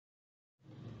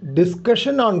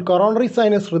Discussion on coronary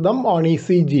sinus rhythm on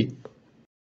ECG.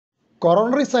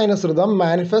 Coronary sinus rhythm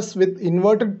manifests with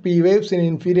inverted P waves in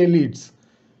inferior leads.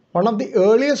 One of the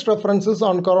earliest references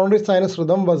on coronary sinus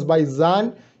rhythm was by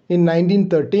Zahn in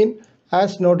 1913,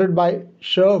 as noted by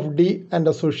Scherf D and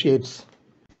associates.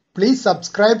 Please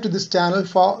subscribe to this channel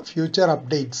for future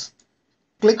updates.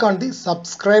 Click on the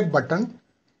subscribe button.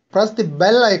 Press the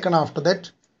bell icon after that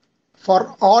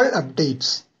for all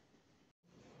updates.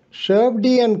 Scherf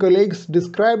D and colleagues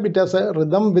described it as a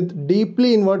rhythm with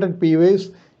deeply inverted P waves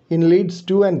in leads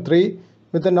 2 and 3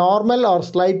 with a normal or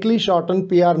slightly shortened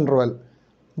PR interval.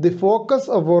 The focus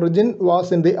of origin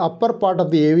was in the upper part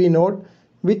of the AV node,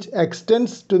 which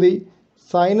extends to the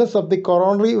sinus of the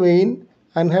coronary vein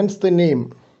and hence the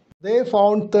name. They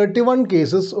found 31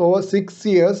 cases over 6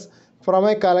 years from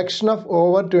a collection of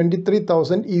over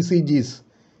 23,000 ECGs.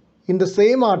 In the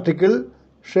same article,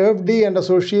 Scherf D and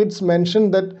associates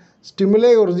mentioned that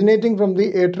stimuli originating from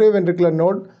the atrioventricular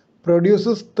node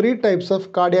produces 3 types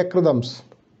of cardiac rhythms.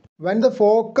 When the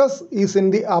focus is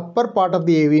in the upper part of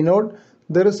the AV node,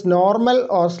 there is normal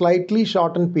or slightly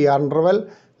shortened PR interval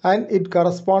and it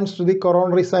corresponds to the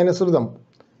coronary sinus rhythm.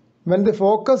 When the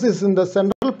focus is in the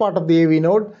central part of the AV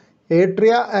node,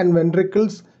 atria and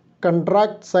ventricles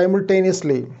contract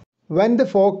simultaneously. When the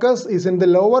focus is in the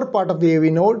lower part of the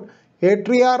AV node,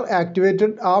 atria are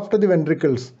activated after the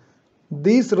ventricles.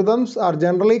 These rhythms are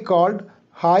generally called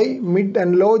high, mid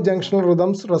and low junctional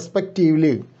rhythms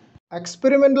respectively.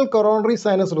 Experimental coronary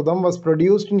sinus rhythm was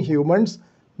produced in humans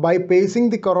by pacing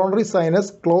the coronary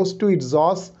sinus close to its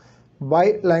source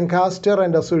by Lancaster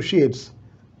and associates.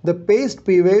 The paced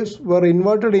P waves were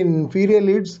inverted in inferior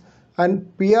leads and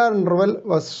PR interval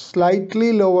was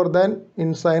slightly lower than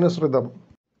in sinus rhythm.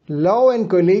 Lowe and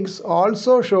colleagues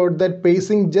also showed that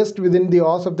pacing just within the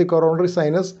os of the coronary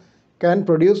sinus can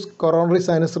produce coronary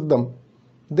sinus rhythm.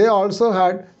 They also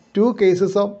had 2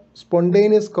 cases of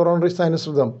spontaneous coronary sinus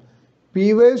rhythm.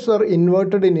 P waves were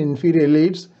inverted in inferior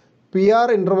leads.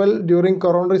 PR interval during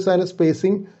coronary sinus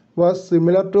pacing was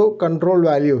similar to control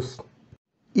values.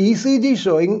 ECG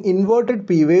showing inverted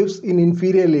P waves in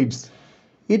inferior leads.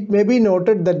 It may be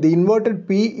noted that the inverted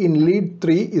P in lead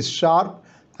 3 is sharp,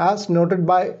 as noted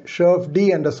by Scherf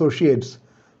D and associates.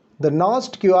 The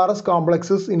notched QRS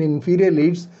complexes in inferior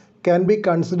leads can be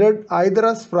considered either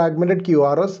as fragmented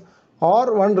QRS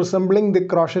or one resembling the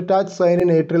crochet-attached sign in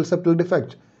atrial septal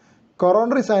defect.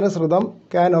 Coronary sinus rhythm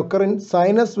can occur in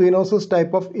sinus venosus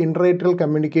type of interatrial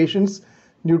communications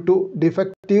due to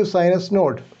defective sinus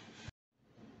node.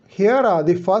 Here are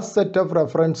the first set of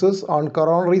references on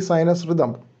coronary sinus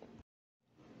rhythm.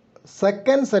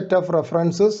 Second set of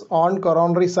references on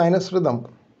coronary sinus rhythm.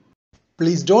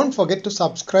 Please don't forget to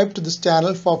subscribe to this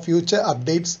channel for future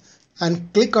updates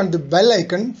and click on the bell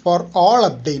icon for all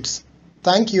updates.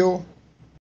 Thank you.